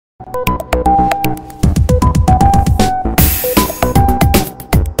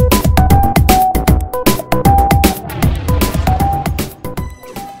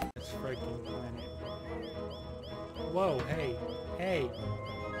Whoa, hey, hey,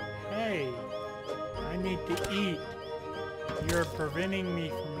 hey, I need to eat. You're preventing me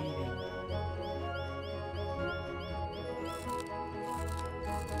from eating.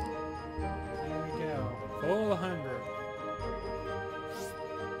 There we go. Full hunger.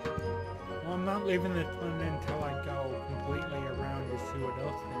 Well, I'm not leaving this one until I go completely around to see what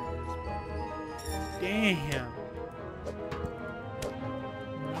else there is. Damn.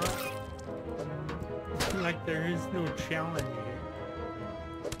 Like there is no challenge here.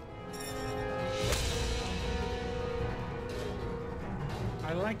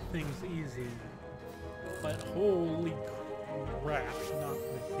 I like things easy, but holy crap, not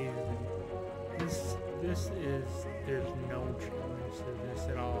this easy. This is, there's no challenge to this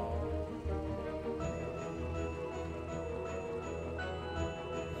at all.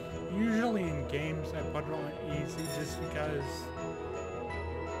 Usually in games I put it on easy just because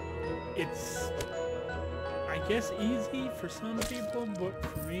it's, I guess, easy for some people, but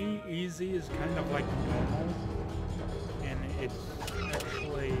for me, easy is kind of like normal, and it's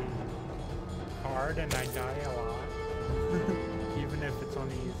actually hard, and I die a lot, even if it's on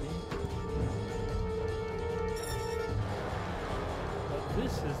easy. But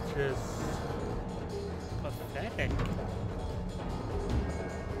this is just pathetic.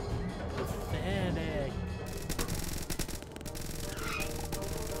 Pathetic.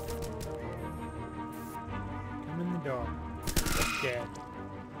 Dog. Dead.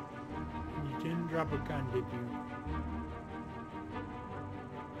 You didn't drop a gun, did you?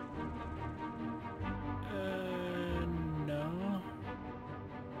 No.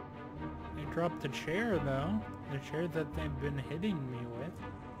 They dropped the chair, though. The chair that they've been hitting me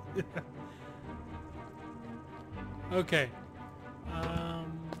with. Okay.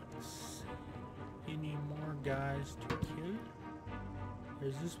 Let's see. Any more guys to kill?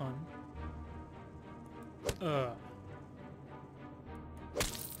 There's this one.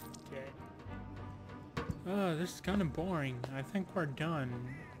 This is kind of boring. I think we're done.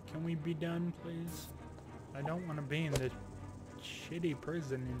 Can we be done, please? I don't want to be in this shitty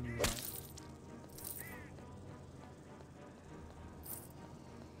prison anymore.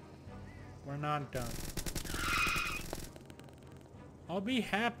 We're not done. I'll be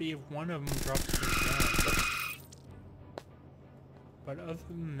happy if one of them drops me down. But other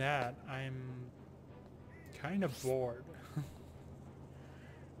than that, I'm kind of bored.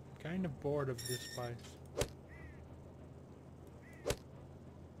 Kind of bored of this place.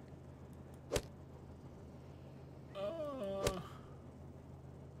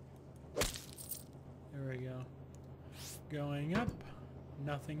 There we go. Going up.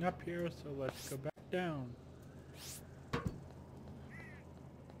 Nothing up here, so let's go back down.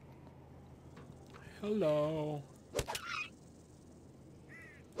 Hello.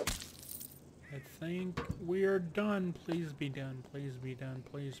 I think we're done. Please be done. Please be done.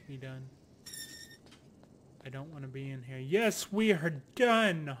 Please be done. I don't want to be in here. Yes, we are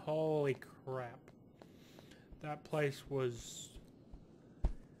done! Holy crap. That place was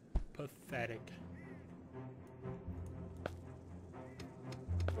pathetic.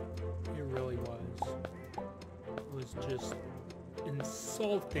 It really was. It was just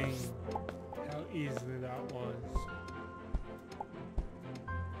insulting how easy that was.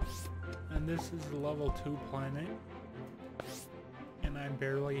 And this is a level 2 planet, and I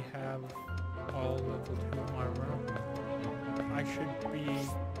barely have all level 2 armor. I should be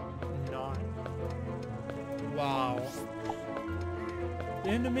not. Wow. The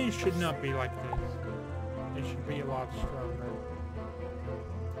enemies should not be like this. They should be a lot stronger.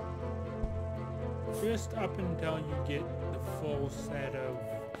 Just up until you get the full set of,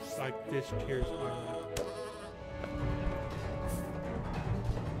 like, this tier's armor.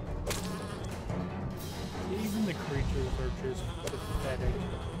 Even the creatures are just pathetic.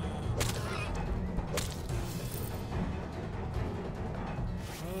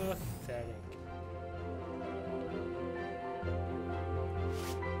 Pathetic.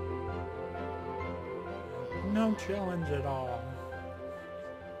 No challenge at all.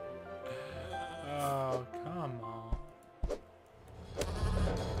 Oh, come on.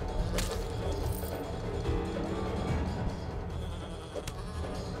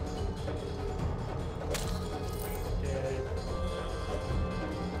 Dead.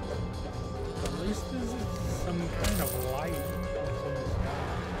 At least this is some kind of light that's in the sky.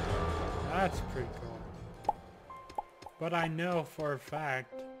 That's pretty cool. But I know for a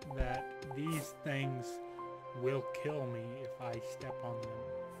fact that these things will kill me if I step on them.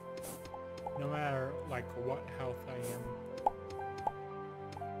 No matter like what health I am,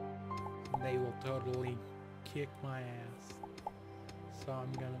 they will totally kick my ass. So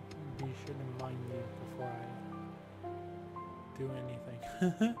I'm gonna be sure to mind you before I do anything.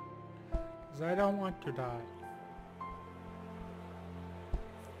 Because I don't want to die.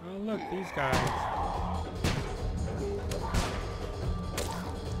 Oh look, these guys.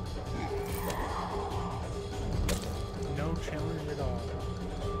 No challenge at all.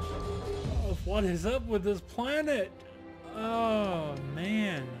 Oh, what is up with this planet? Oh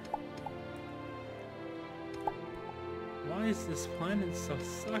man. Why is this planet so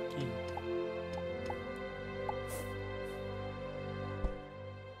sucky?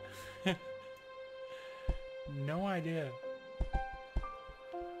 No idea.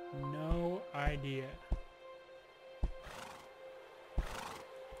 No idea.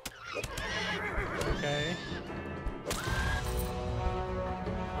 Okay.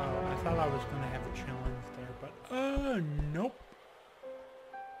 Oh, I thought I was gonna have a challenge there, but nope.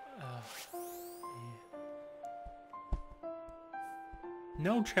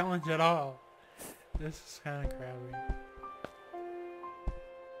 No challenge at all. This is kind of crappy.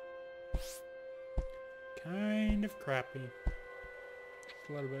 Kind of crappy. Just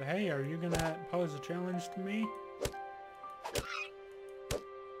a little bit. Hey, are you gonna pose a challenge to me?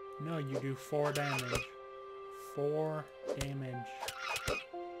 No, you do 4 damage. 4 damage.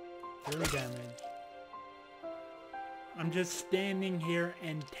 3 damage. I'm just standing here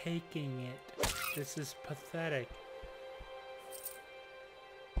and taking it. This is pathetic.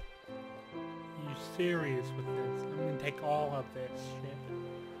 You serious with this? I'm gonna take all of this shit.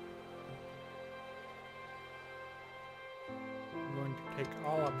 I'm going to take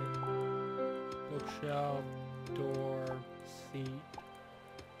all of it. Bookshelf, door, seat,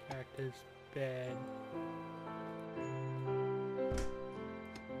 cactus, bed.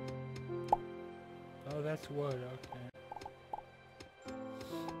 Oh, that's wood, okay.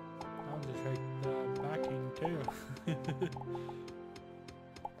 I'll just take the backing too.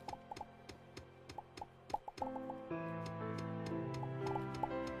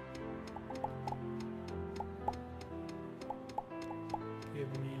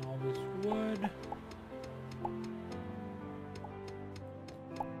 Give me all this wood.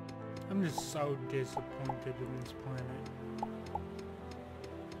 I'm just so disappointed in this planet.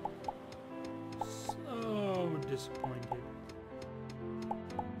 So disappointed. I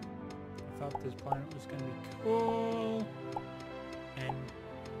thought this planet was gonna be cool and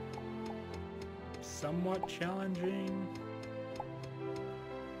somewhat challenging,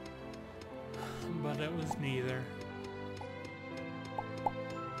 but it was neither.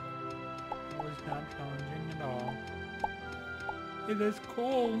 It was not challenging at all. It is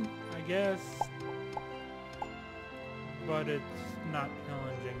cool, I guess, but it's not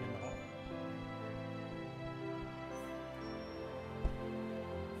challenging at all.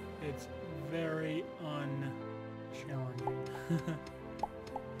 It's very unchallenging.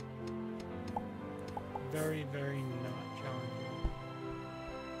 Very, very not challenging.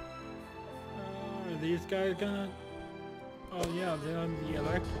 Are these guys gonna... Oh yeah, they're the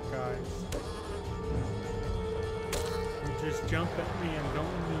electric guys. Just jump at me and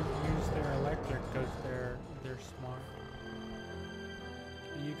don't use their electric because they're smart.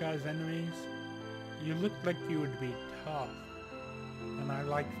 Are you guys enemies? You look like you would be tough, and I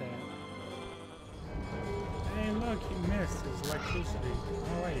like that. Hey look, he missed his electricity.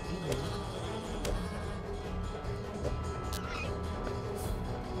 Oh wait, he didn't.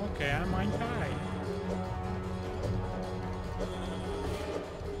 Okay, I might die.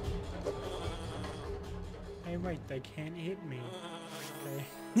 Hey wait, they can't hit me.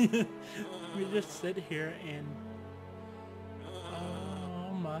 Okay. We just sit here and...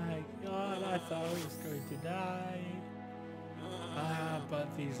 Oh my god, I thought I was going to die. But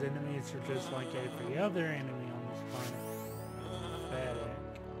these enemies are just like every other enemy on this planet. Pathetic.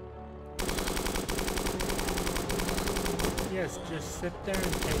 Yes, just sit there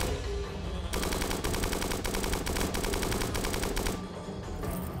and take it.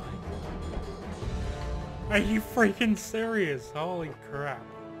 Are you freaking serious? Holy crap.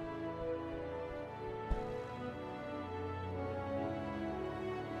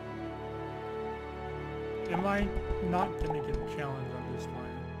 Am I not gonna get a challenge on this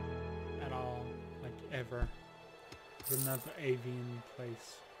planet at all? Like ever? There's another avian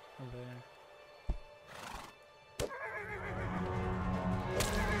place over there.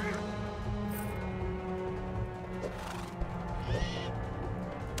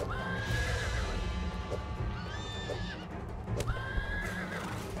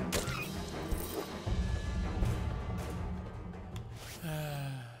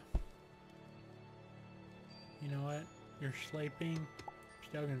 You're sleeping. I'm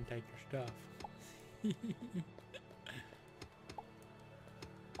still gonna take your stuff.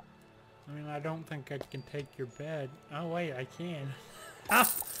 I mean, I don't think I can take your bed. Oh wait, I can.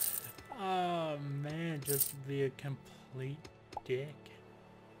 Oh man, just to be a complete dick.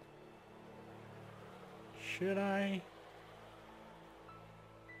 Should I?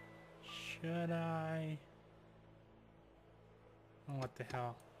 Should I? Oh, what the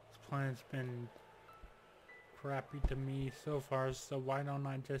hell? This planet's been crappy to me so far, so why don't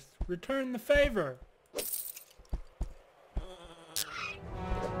I just return the favor?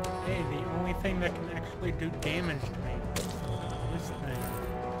 Hey, the only thing that can actually do damage to me is this thing.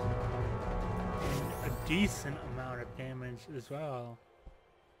 And a decent amount of damage as well.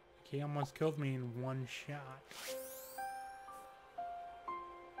 He almost killed me in one shot.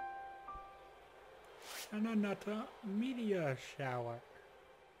 And another meteor shower.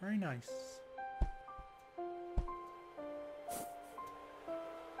 Very nice.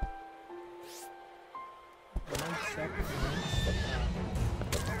 I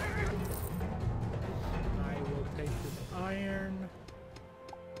will take this iron.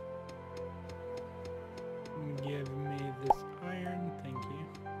 Give me this iron, thank you.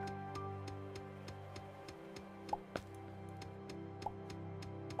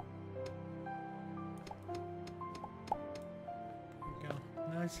 There we go.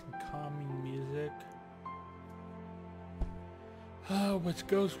 Nice and calming music. Oh, which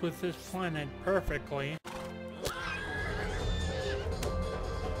goes with this planet perfectly.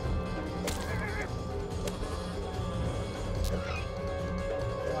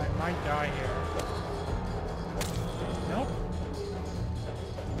 I might die here. Nope.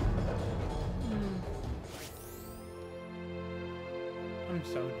 I'm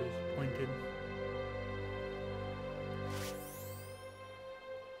so disappointed.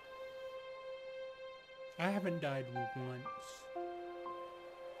 I haven't died once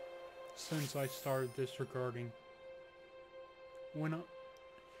since I started this recording.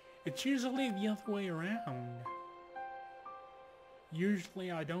 It's usually the other way around.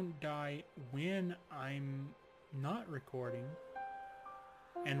 Usually I don't die when I'm not recording,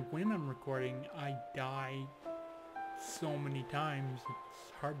 and when I'm recording I die so many times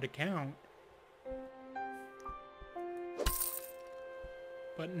it's hard to count.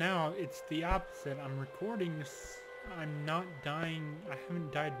 But now it's the opposite. I'm recording, I'm not dying, I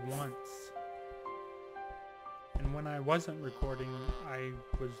haven't died once. And when I wasn't recording, I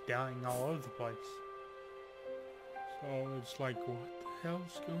was dying all over the place. So it's like, what the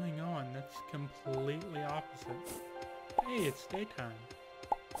hell's going on? That's completely opposite. Hey, it's daytime.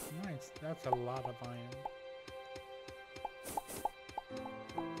 Nice, that's a lot of iron.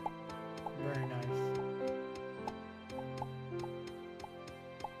 Very nice.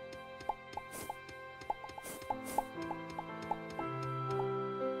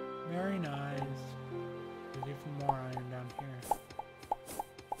 Very nice. There's even more iron down here.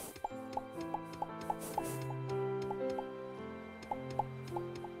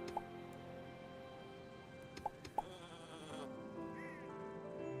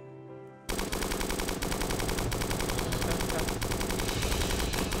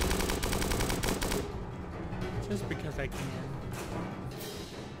 Just because I can.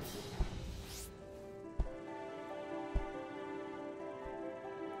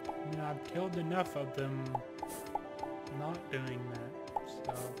 I mean, I've killed enough of them not doing that,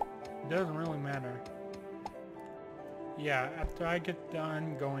 so it doesn't really matter. Yeah, after I get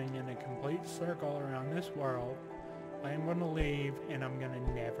done going in a complete circle around this world, I am gonna leave and I'm gonna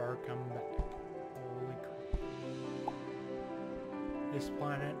never come back. Holy crap. This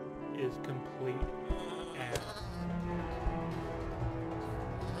planet is complete ass.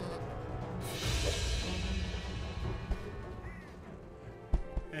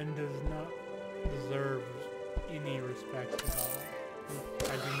 And does not deserve any respect at all.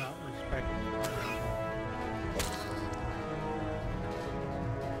 I do not respect this planet.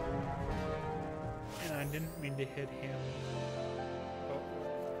 And I didn't mean to hit him. But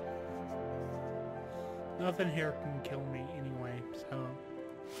nothing here can kill me anyway, so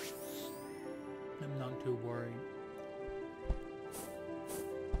I'm not too worried.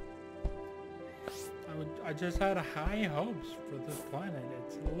 I just had high hopes for this planet.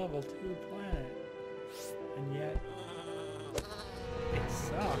 It's a level 2 planet. And yet, it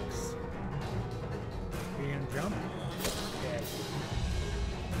sucks. You can jump? Dead.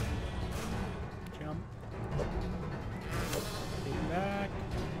 Jump. Get back.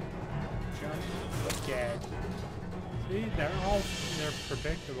 Jump. Dead. See, they're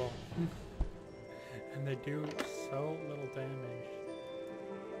predictable. And they do so little damage.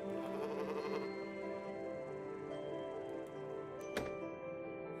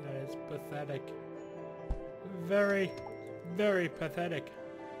 pathetic. Very, very pathetic.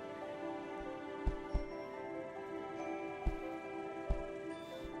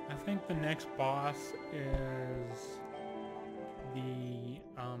 I think the next boss is the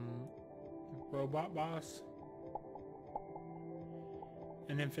robot boss.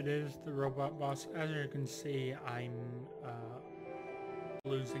 And if it is the robot boss, as you can see, I'm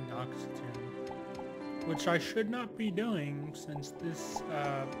losing oxygen, which I should not be doing since this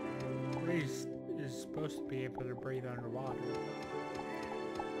race is supposed to be able to breathe underwater.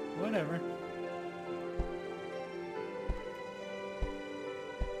 Whatever.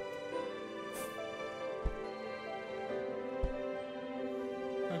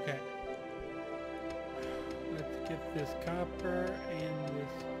 Okay. Let's get this copper and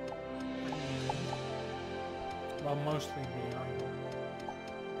this, well, mostly the iron.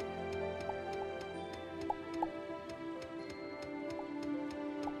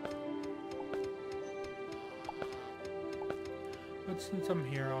 But since I'm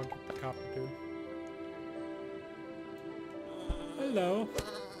here, I'll get the copper too. Hello.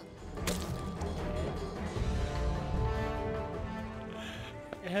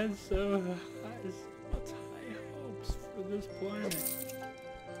 It has so high hopes for this planet.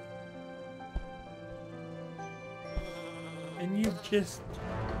 And you've just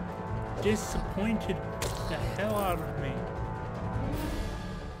disappointed the hell out of me.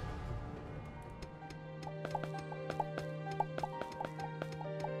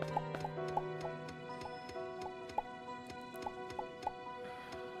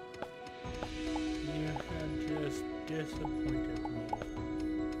 You have just disappointed me.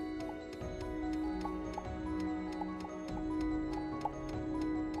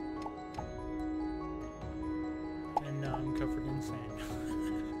 And now I'm covered in sand.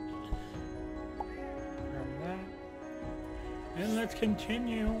 Grab that. And let's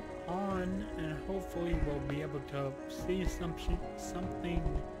continue on, and hopefully we'll be able to see something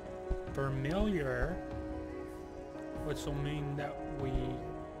familiar, which will mean that we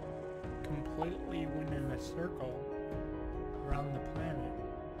completely went in a circle around the planet.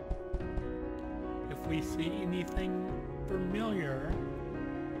 If we see anything familiar,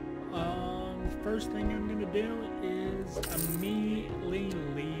 the first thing I'm gonna do is immediately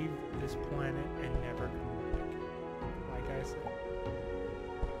leave this planet and never come back, like I said.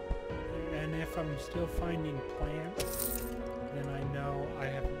 And if I'm still finding plants, then I know I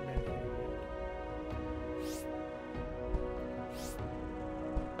haven't been here yet.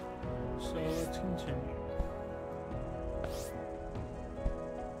 So let's continue.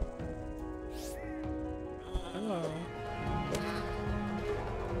 Hello.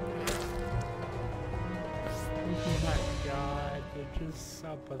 Oh my god, they're just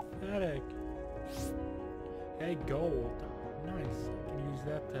so pathetic. Hey, gold. Nice. I can use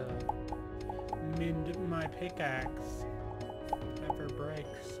that to mend my pickaxe. Never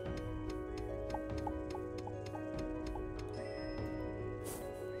breaks.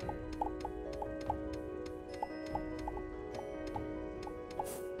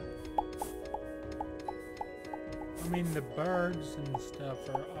 I mean, the birds and stuff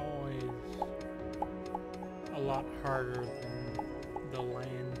are always a lot harder than the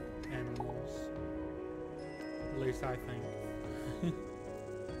land animals. At least I think.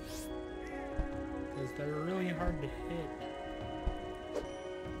 Because they're really hard to hit.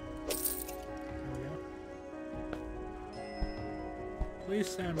 There we go. Please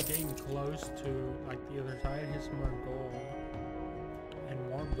say I'm getting close to, like, the other side. Here's some more gold. And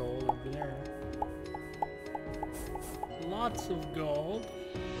more gold over there. Lots of gold.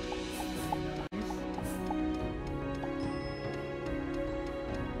 Nice.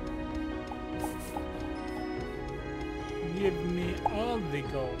 Give me all the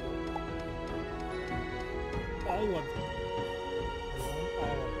gold. All of it. I want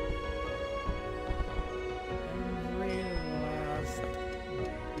all of it. Every last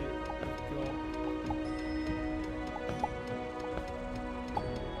bit of gold.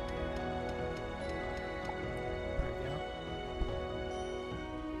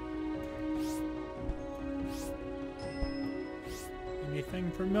 Anything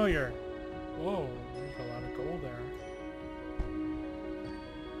familiar? Whoa, there's a lot of gold there.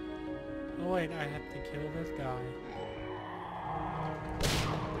 Oh wait, I have to kill this guy.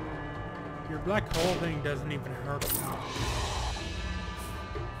 Your black hole thing doesn't even hurt me.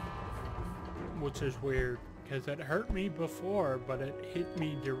 Which is weird, because it hurt me before, but it hit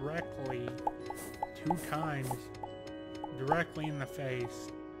me directly 2 times. Directly in the face.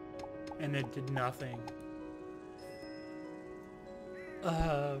 And it did nothing.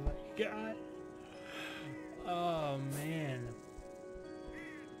 Oh my god. Oh man.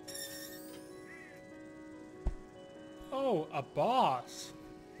 Oh, a boss.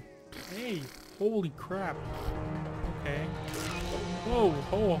 Hey, holy crap. Okay. Whoa,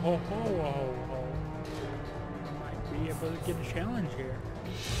 ho, ho, ho, ho, ho. Might be able to get a challenge here.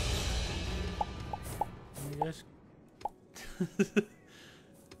 Let me just...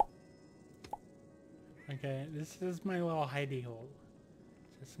 Okay, this is my little hidey hole.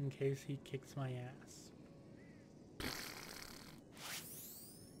 Just in case he kicks my ass.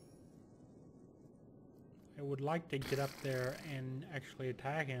 I would like to get up there and actually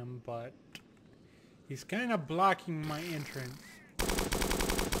attack him, but he's kind of blocking my entrance.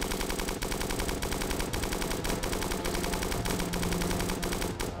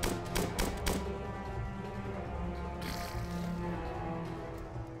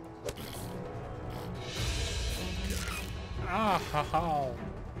 Ah, ha, ha.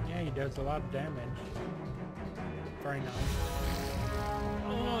 Yeah, he does a lot of damage. Very nice.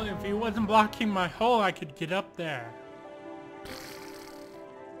 Oh, if he wasn't blocking my hole, I could get up there.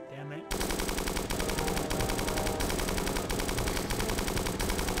 Damn it.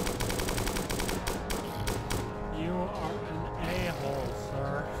 You are an a-hole,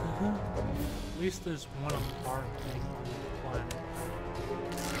 sir. At least there's one apart thing on the planet.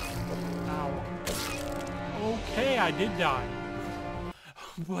 Ow. Okay, I did die.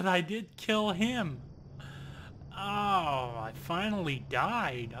 But I did kill him. Oh, I finally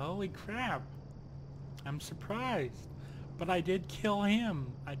died. Holy crap. I'm surprised. But I did kill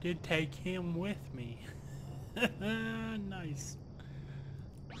him. I did take him with me. Nice.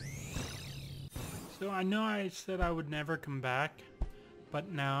 So I know I said I would never come back.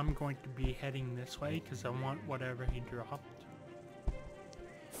 But now I'm going to be heading this way because I want whatever he dropped.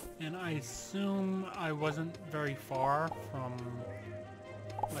 And I assume I wasn't very far from,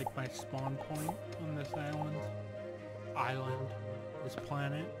 like, my spawn point on this island, this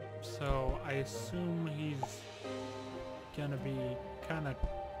planet. So I assume he's gonna be kind of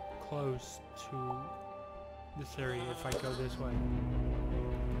close to this area if I go this way.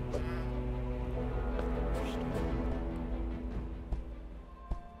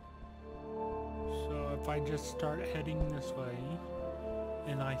 So if I just start heading this way,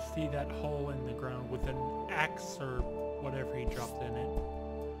 and I see that hole in the ground with an axe or whatever he dropped in it.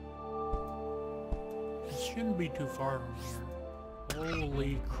 It shouldn't be too far from here.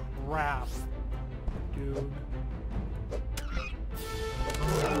 Holy crap, dude.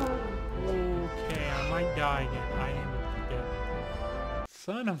 Okay, I might die again. I am dead.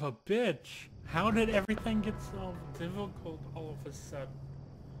 Son of a bitch. How did everything get so difficult all of a sudden?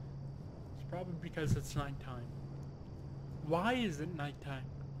 It's probably because it's nighttime. Why is it nighttime,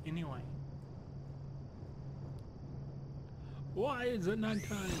 anyway? Why is it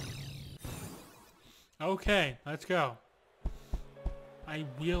nighttime? Okay, let's go. I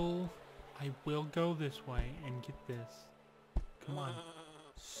will go this way and get this. Come on.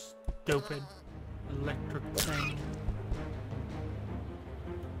 Stupid electric thing.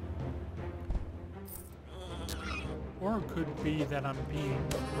 Or it could be that I'm being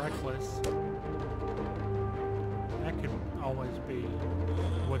reckless. That could always be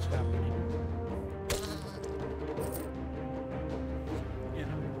what's happening. And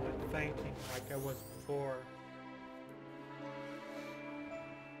I'm not thinking like I was before.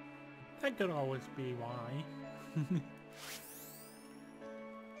 That could always be why.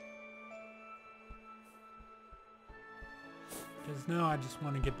 Because now I just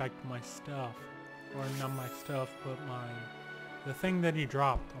want to get back to my stuff. Or not my stuff, but the thing that he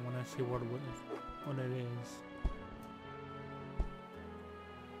dropped. I want to see what it is.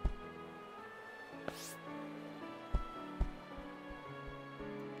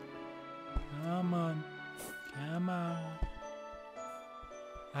 Come on. Come on.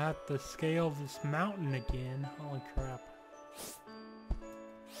 I have to scale this mountain again. Holy crap.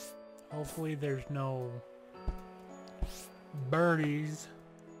 Hopefully there's no birdies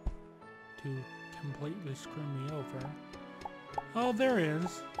to completely screw me over. Oh, there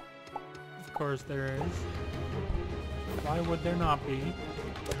is. Of course there is. Why would there not be?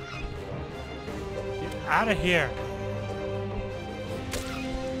 Get out of here!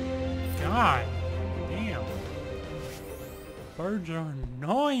 God damn. Birds are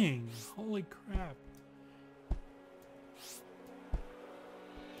annoying. Holy crap.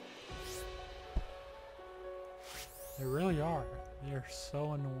 They really are. They're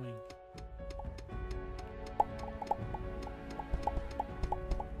so annoying.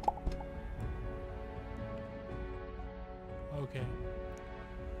 Okay.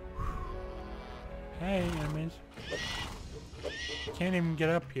 Hey, enemies. Can't even get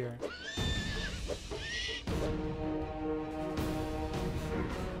up here.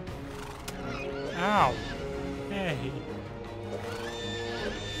 Ow. Hey. Hey.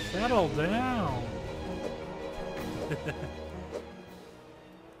 Settle down.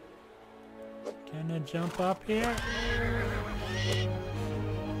 Can I jump up here?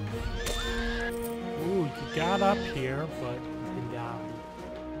 Ooh, you got up here, but you died.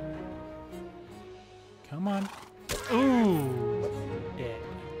 Come on. Ooh, dead.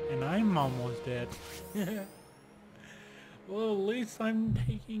 And I'm almost dead. Well, at least I'm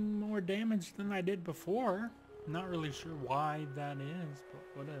taking more damage than I did before. Not really sure why that is, but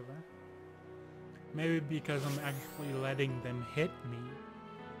whatever. Maybe because I'm actually letting them hit me.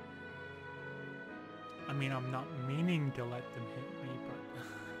 I mean, I'm not meaning to let them hit me,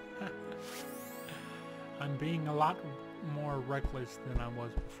 but I'm being a lot more reckless than I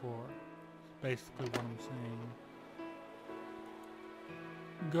was before. Basically what I'm saying.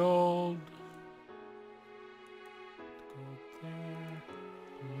 Gold. Gold there.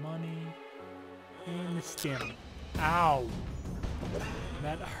 Money. And the stem. Ow!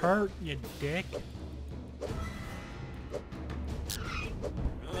 That hurt, you dick.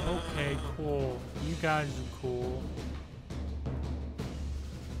 Okay, cool. You guys are cool.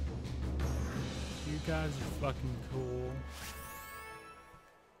 You guys are fucking cool.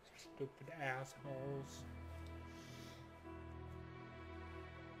 Stupid assholes.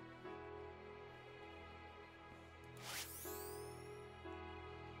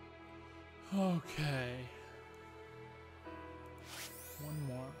 Okay. One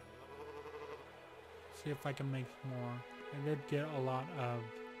more. See if I can make some more. I did get a lot of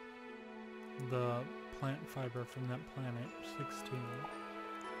the plant fiber from that planet. 16.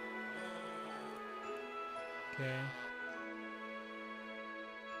 Okay.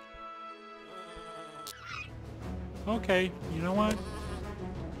 Okay, you know what?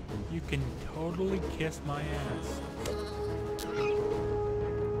 You can totally kiss my ass.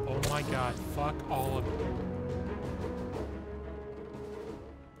 Oh my god, fuck all of you.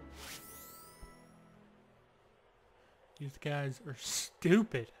 These guys are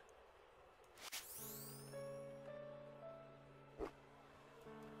stupid.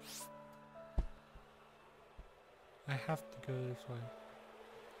 I have to go this way.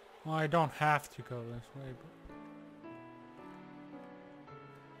 Well, I don't have to go this way,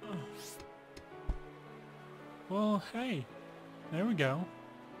 but... Well, hey. There we go.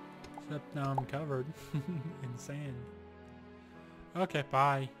 Except now I'm covered in sand. Okay,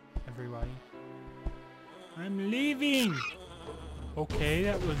 bye, everybody. I'm leaving! Okay,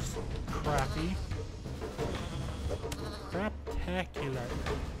 that was crappy. Craptacular.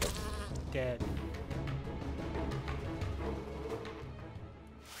 Dead.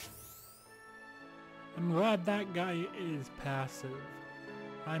 I'm glad that guy is passive.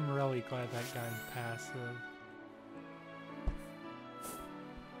 I'm really glad that guy's passive.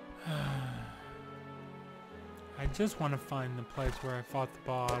 I just want to find the place where I fought the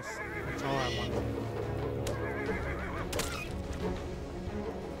boss. That's all I want to do.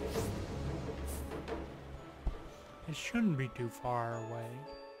 It shouldn't be too far away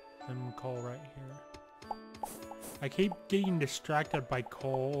than coal right here. I keep getting distracted by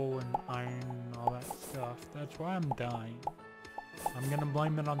coal and iron and all that stuff. That's why I'm dying. I'm gonna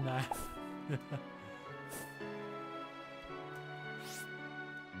blame it on that.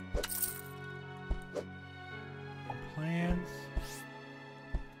 Plants.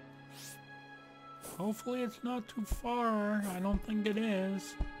 Hopefully it's not too far. I don't think it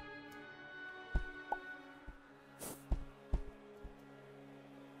is.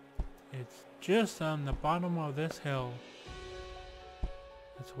 It's just on the bottom of this hill.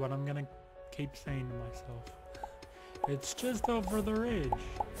 That's what I'm gonna keep saying to myself. It's just over the ridge.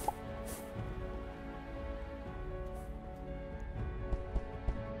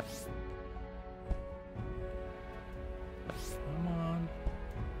 Come on.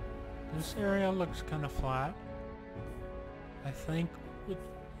 This area looks kind of flat. I think with,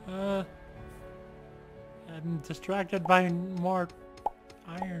 I'm distracted by more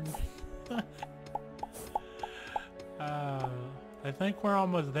iron. I think we're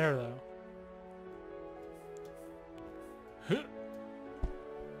almost there though.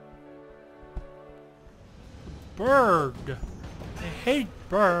 Bird! I hate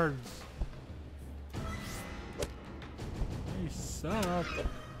birds! They suck.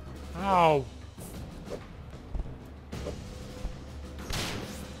 Ow! Oh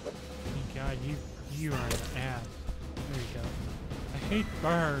god, you are an ass. There you go. I hate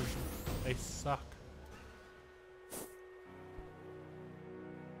birds. They suck.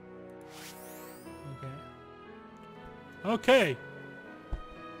 Okay.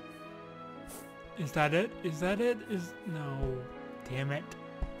 Is that it? Is that it? No. Damn it.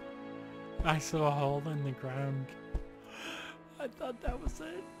 I saw a hole in the ground. I thought that was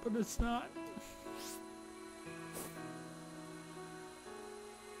it, but it's not.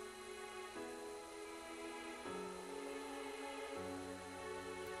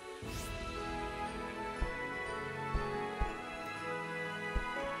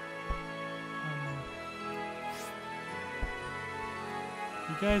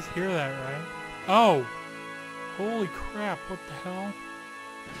 You guys hear that, right? Oh! Holy crap, what the hell?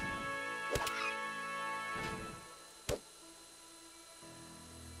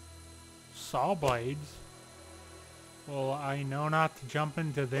 Saw blades? Well, I know not to jump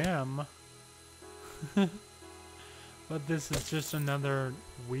into them. But this is just another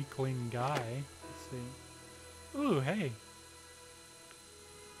weakling guy. Let's see. Ooh, hey.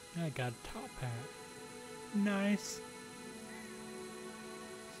 I got a top hat. Nice.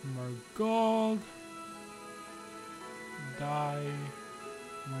 Some more gold. Dye.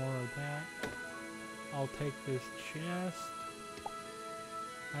 More of that. I'll take this chest.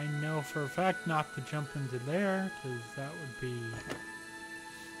 I know for a fact not to jump into there, because that would be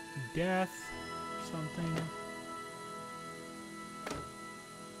death or something.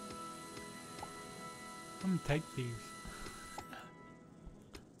 I'm gonna take these.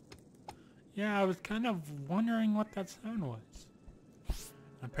 Yeah, I was kind of wondering what that sound was.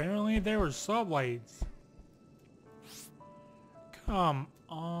 Apparently there were saw blades. Come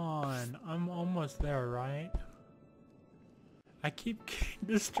on, I'm almost there, right? I keep getting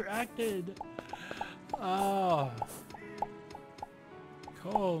distracted. Oh.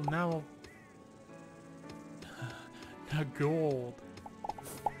 Cool, now... the gold.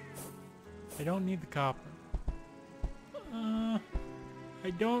 I don't need the copper. I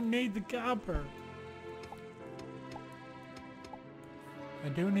don't need the copper. I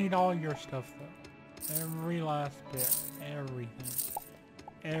do need all your stuff though. Every last bit. Everything.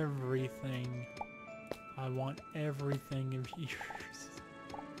 Everything. I want everything of yours.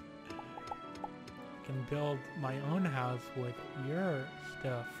 I can build my own house with your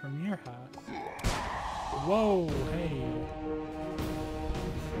stuff from your house. Whoa, hey.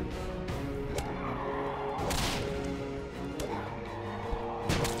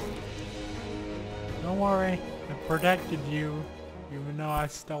 Don't worry, I protected you, even though I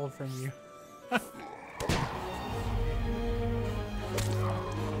stole from you.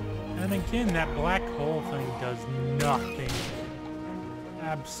 And again, that black hole thing does nothing.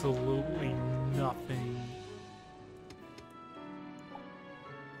 Absolutely nothing.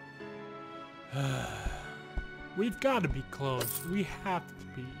 We've got to be close. We have to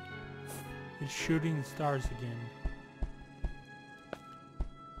be. It's shooting stars again.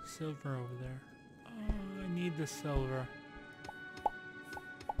 Silver over there. Oh, I need the silver.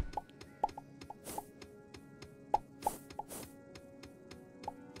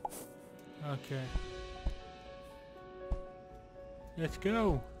 Okay. Let's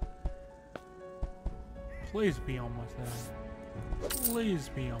go. Please be almost there. Please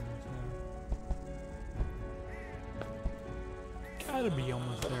be almost there. Gotta be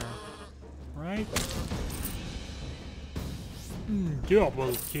almost there. Right?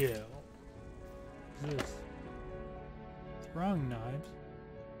 Double kill. What's this? Throwing knives.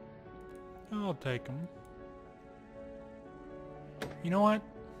 I'll take them. You know what?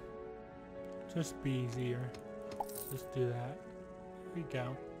 Just be easier. Just do that. There we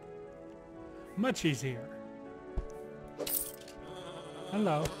go. Much easier.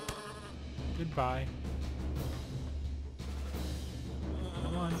 Hello. Goodbye.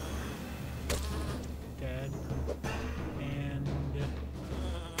 Come on. Dead. And dead.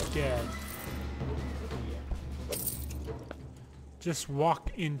 Yeah. Just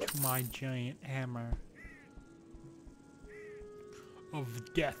walk into my giant hammer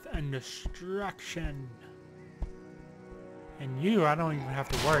of death and destruction. And you, I don't even have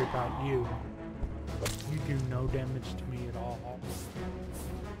to worry about you. You do no damage to me at all.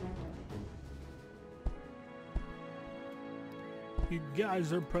 You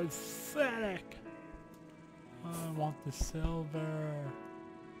guys are pathetic. I want the silver.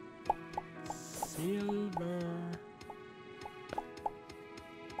 Silver.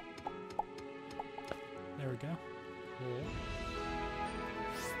 There we go. Cool.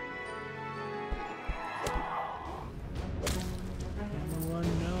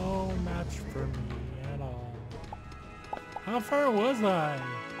 No match for me at all. How far was I?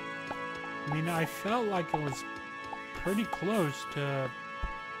 I mean, I felt like it was pretty close to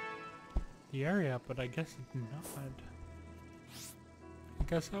the area, but I guess it's not. I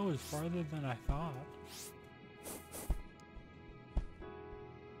guess I was farther than I thought.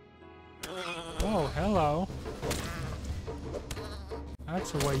 Oh, hello.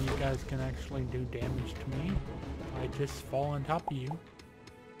 That's a way you guys can actually do damage to me. I just fall on top of you.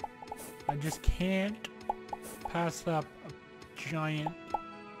 I just can't pass up a giant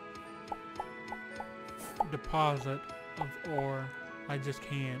deposit of ore. I just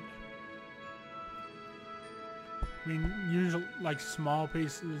can't. I mean, usually like small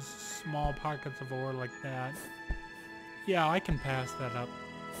pieces, small pockets of ore like that. Yeah, I can pass that up,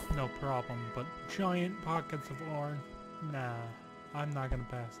 no problem. But giant pockets of ore, nah, I'm not gonna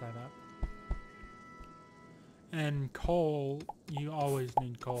pass that up. And coal, you always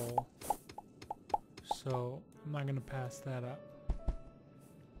need coal. So, I'm not gonna pass that up.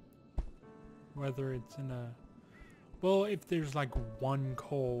 Whether it's in a... Well, if there's like one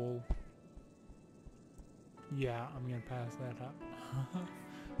coal, yeah, I'm gonna pass that up.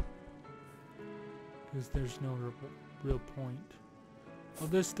 Because there's no real point. Well,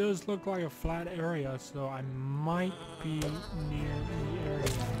 this does look like a flat area, so I might be near the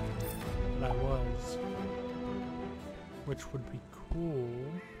area that I was. Which would be cool.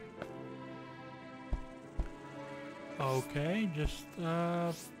 Okay, just,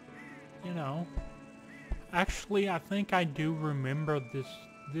 you know. Actually, I think I do remember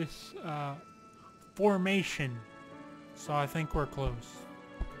this formation. So I think we're close.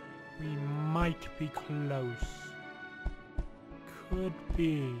 We might be close. Could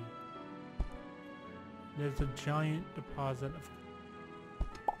be. There's a giant deposit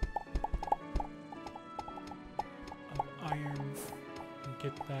of iron.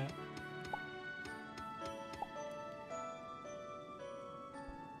 Get that.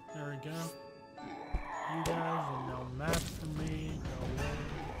 There we go. You guys are no match for me. Go away.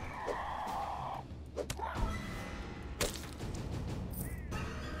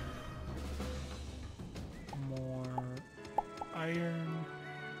 More iron.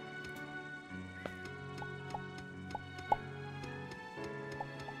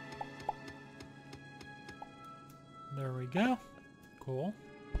 There we go. Cool.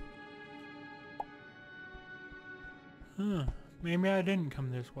 Huh. Maybe I didn't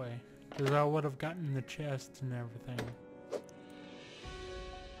come this way. Because I would have gotten the chests and everything.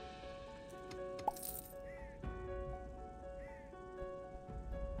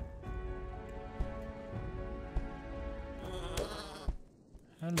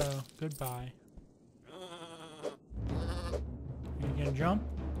 Hello. Goodbye. You gonna jump?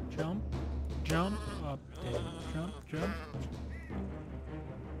 Jump? Jump? Up there. Jump, jump.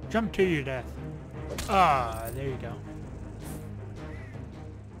 Jump to your death. Ah, there you go.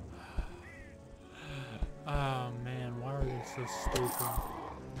 Oh man, why are they so stupid?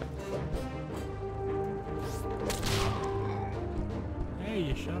 Hey,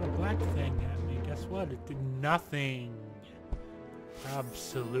 you shot a black thing at me. Guess what? It did nothing.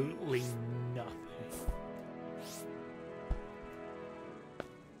 Absolutely nothing.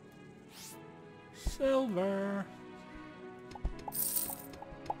 Silver.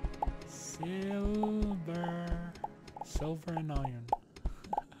 Silver. Silver and iron.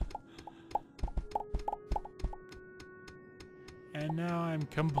 And now I'm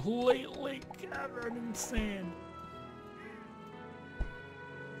completely covered in sand.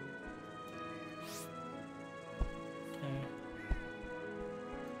 Okay.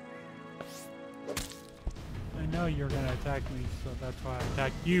 I know you're gonna attack me, so that's why I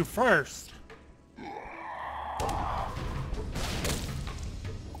attacked you first.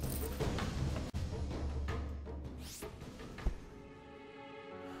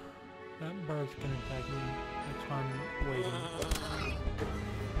 That bird's gonna attack me. That's why I'm waiting.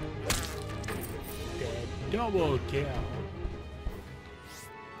 Dead. Double kill.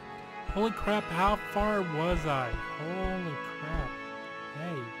 Holy crap, how far was I? Holy crap.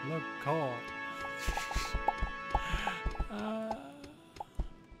 Hey, look, coal.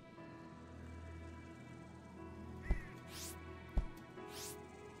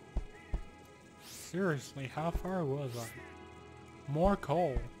 Seriously, how far was I? More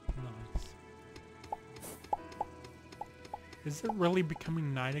coal. Nice. Is it really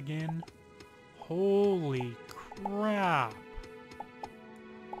becoming night again? Holy crap.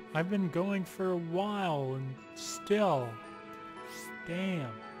 I've been going for a while and still.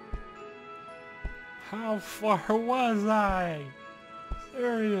 Damn. How far was I?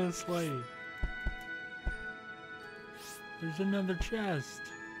 Seriously. There's another chest.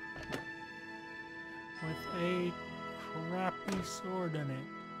 With a crappy sword in it.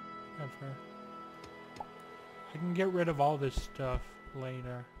 Ever. I can get rid of all this stuff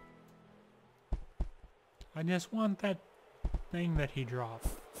later. I just want that thing that he dropped.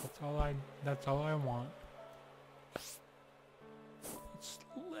 That's all I want. It's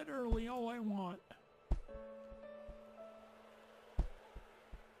literally all I want.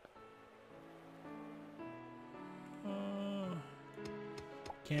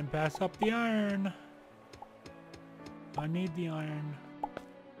 can't pass up the iron. I need the iron.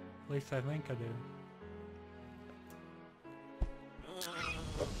 At least I think I do.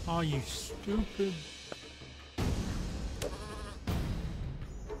 Oh, you stupid.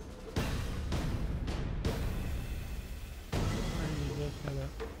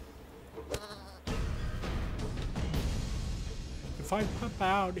 If I pop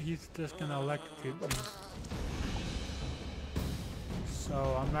out, he's just gonna electrocute me.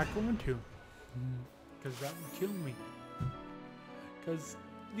 So I'm not going to. Because that would kill me. Because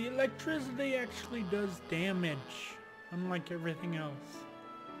the electricity actually does damage. Unlike everything else.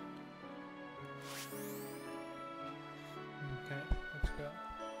 Okay, let's go.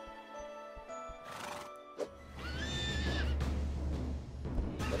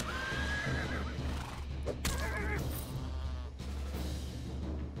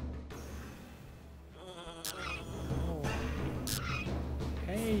 Oh.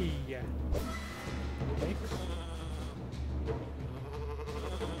 Hey! Thanks.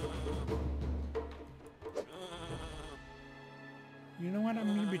 You know what?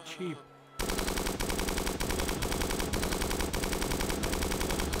 I'm gonna be cheap.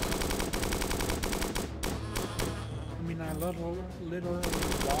 I mean, I literally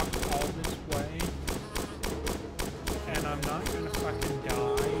walked all this way, and I'm not gonna fucking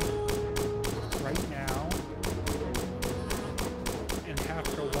die right now, and have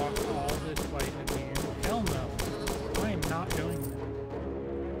to walk all this way again. Hell no. I am not doing that.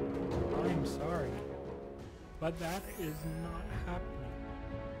 I'm sorry. But that is not happening.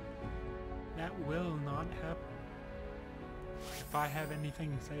 That will not happen. If I have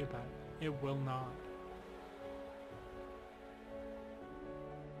anything to say about it, it will not.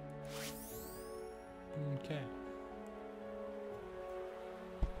 Okay.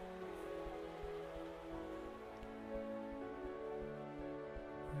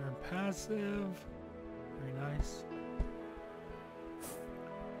 You're passive. Very nice.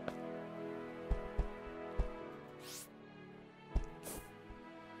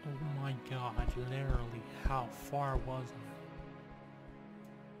 Oh my god, literally, how far was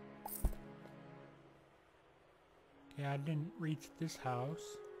I? Okay, I didn't reach this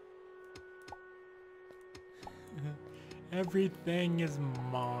house. Everything is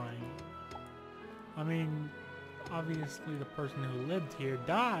mine. I mean, obviously the person who lived here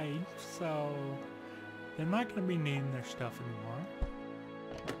died, so they're not going to be needing their stuff anymore.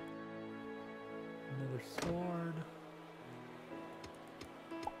 Another sword.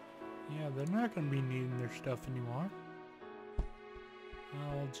 Yeah, they're not going to be needing their stuff anymore.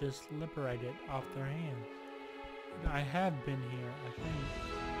 I'll just liberate it off their hands. I have been here, I think.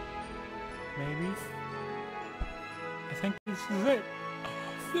 Maybe? I think this is it.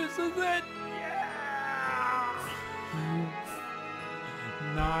 This is it! Yeah!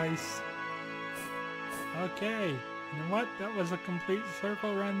 Nice. Okay. You know what? That was a complete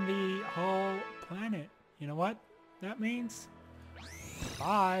circle around the whole planet. You know what that means?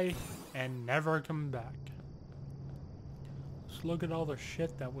 Bye. And never come back. Let's look at all the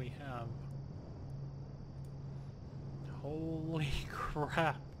shit that we have. Holy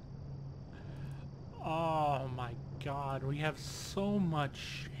crap. Oh my god, we have so much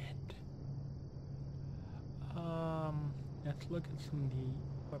shit. Let's look at some of the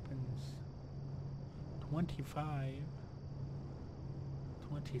weapons. 25.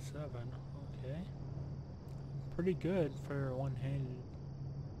 27, okay. Pretty good for one-handed.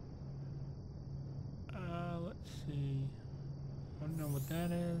 Let's see. I don't know what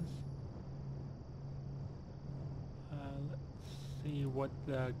that is. Let's see what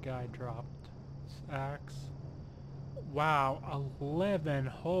the guy dropped. Axe. Wow, 11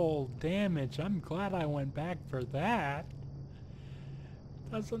 whole damage. I'm glad I went back for that.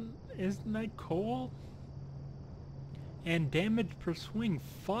 Isn't that cool? And damage per swing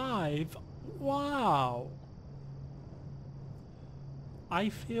 5. Wow. I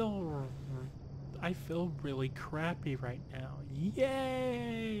feel really crappy right now.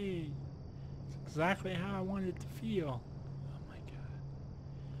 Yay! It's exactly how I wanted to feel. Oh my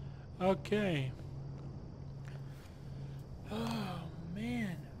god. Okay. Oh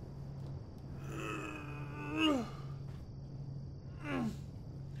man.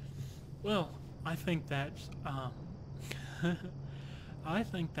 Well, I think that's I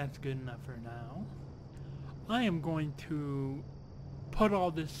think that's good enough for now. I am going to put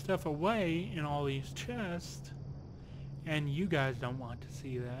all this stuff away in all these chests, and you guys don't want to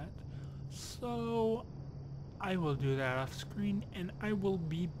see that. So I will do that off screen, and I will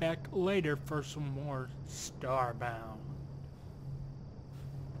be back later for some more Starbound.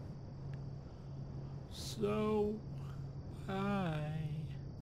 So, bye.